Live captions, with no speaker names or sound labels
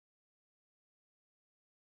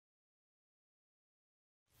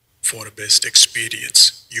For best experience,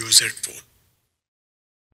 use headphone.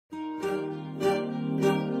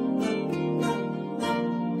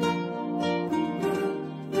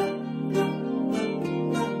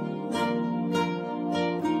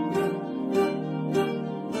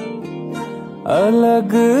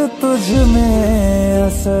 अलग तुझ में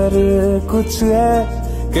असर कुछ है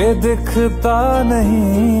कि दिखता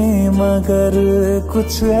नहीं मगर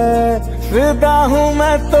कुछ है। फिदा हूँ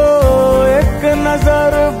मैं तो एक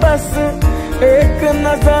नजर बस, एक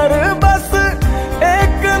नजर बस,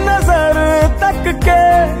 एक नजर तक के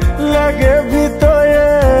लगे भी तो ये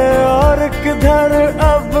और किधर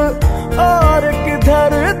अब और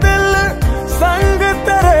किधर दिल संग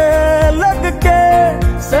तेरे लग के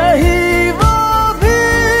सही वो भी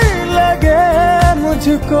लगे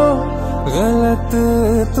मुझको। गलत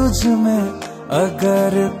तुझ में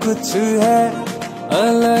अगर कुछ है,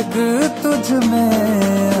 अलग तुझ में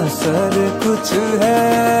असर कुछ है।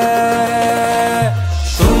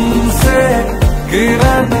 तुमसे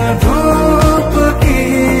किरण धूप की,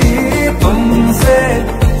 तुमसे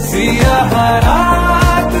सियाह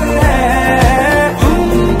रात है। तुम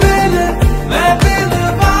बिन मैं बिन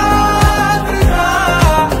बात का,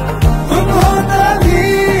 तुम हो तभी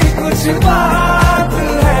कुछ बात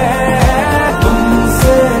है।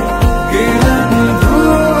 तुमसे किरण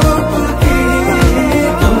धूप की,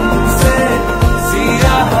 तुमसे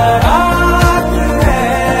सियाह रात है।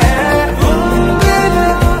 तुम बिन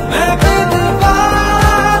मैं बिन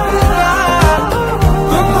बात का,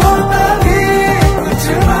 तुम हो तभी कुछ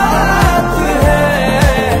बात है।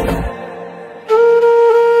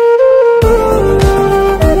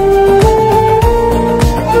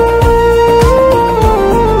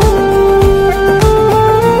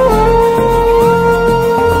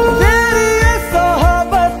 तेरी ये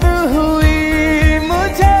सोहबत हुई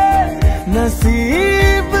मुझे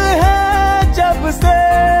नसीब है जब से।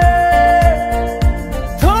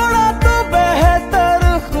 थोड़ा तो बेहतर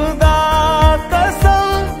खुदा कसम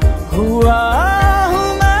हुआ हूँ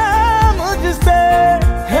मैं मुझसे।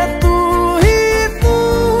 है तू ही तू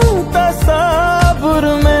तसव्वुर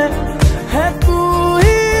में, है तू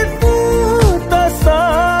ही तू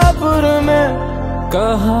तसव्वुर में।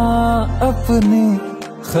 कहाँ अपनी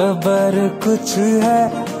खबर कुछ है,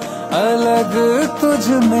 अलग तुझ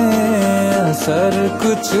में असर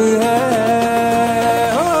कुछ है।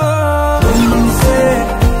 तुमसे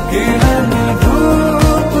किरण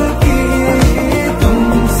धूप की,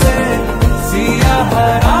 तुमसे सियाह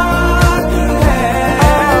रात है।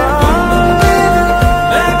 तुम बिन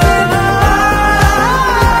मैं बिन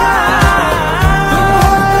तुम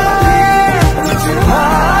हो तभी कुछ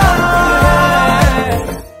बात है।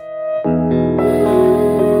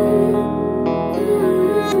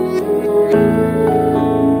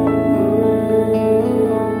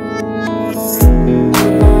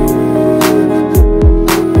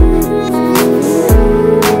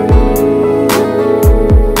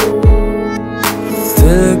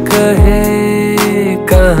 दिल कहे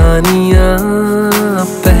कहानियां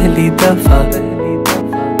पहली दफा,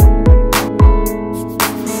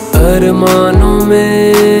 अरमानों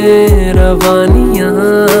में रवानियां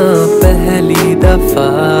पहली दफा।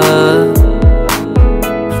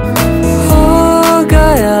 हो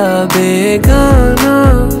गया बेगाना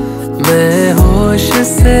मैं होश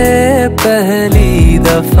से पहली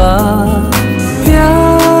दफा।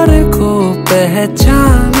 प्यार को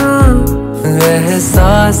पहचाना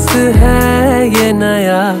एहसास है ये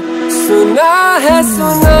नया। सुना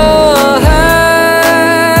है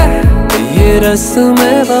ये रस्म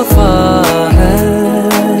वफा है।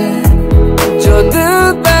 जो दिल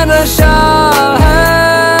पे नशा है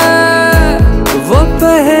वो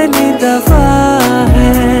पहली दफा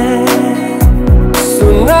है।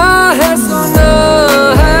 सुना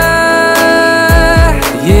है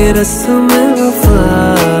ये रस्म वफा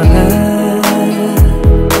है।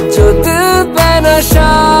 जो दिल पे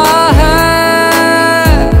नशा है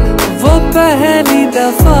वो पहली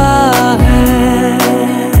दफा है।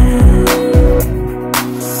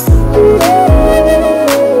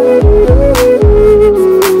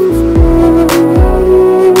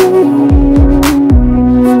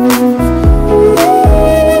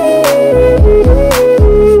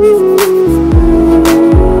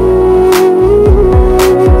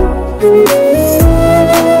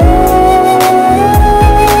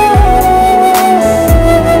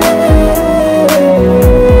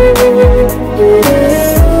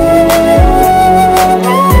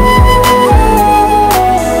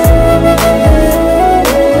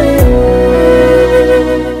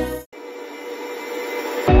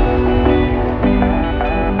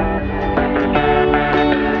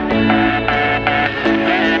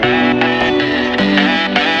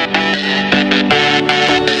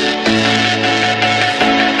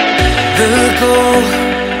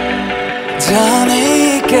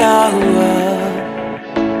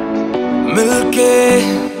 मिलके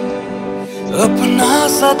अपना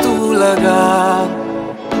सा तू लगा।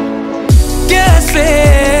 कैसे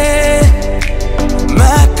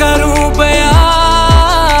मैं करूं बयां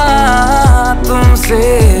तुमसे,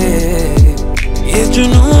 ये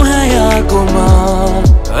जुनून है या गुमान।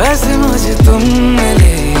 ऐसे मुझे तुम मिले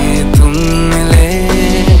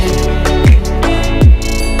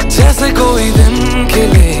जैसे कोई दिन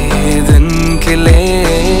खिले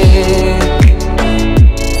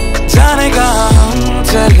जाने का हम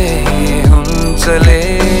चले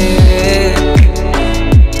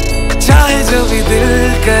चाहे जो भी दिल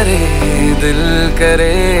करे।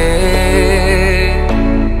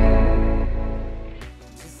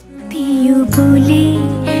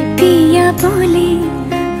 पिया बोले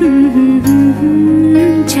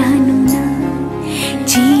जानू ना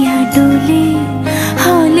जिया डोले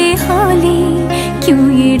हौले हौले क्यों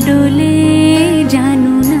ये डोले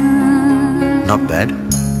जानू ना। Not bad.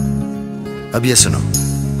 अब ये सुनो।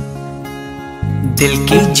 दिल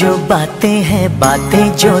की जो बातें हैं, बातें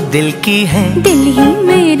जो दिल की हैं, दिल ही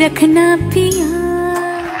में रखना पिया।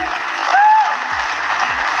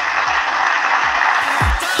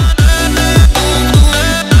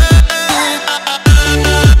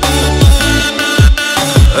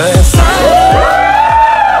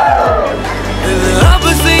 अब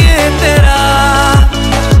से ये तेरा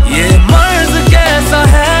ये मर्ज कैसा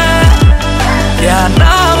है, क्या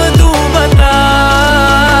नाम तू बता।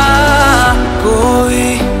 कोई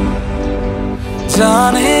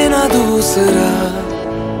जाने ना दूसरा,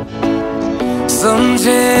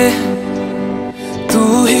 समझे तू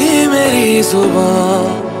ही मेरी जुबान।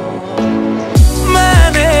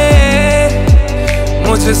 मैंने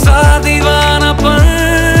मुझे सा दीवानापन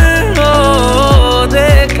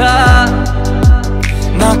देखा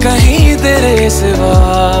ना कहीं तेरे सिवा।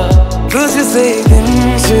 तुझसे दिन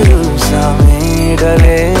शुरू शामें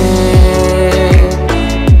डले,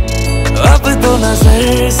 अब तो नजर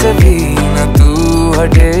से भी न तू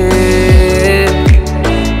हटे।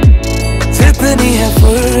 जितनी है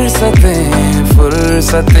फुर्सतें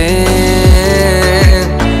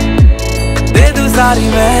दे दूं सारी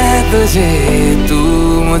मैं तुझे, तू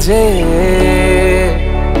मुझे।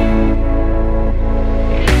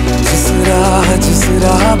 जिस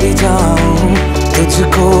राह भी जाऊं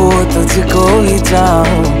तुझको ही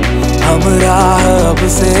चाहूं। हम राह अब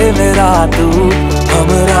से मेरा तू, हम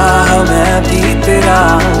राह मैं भी तेरा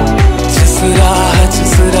हूँ। जिस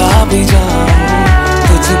राह भी जाऊं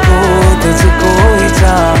तुझको ही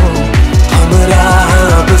चाहूं। हम राह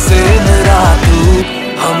अब से मेरा तू,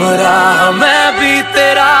 हम राह मैं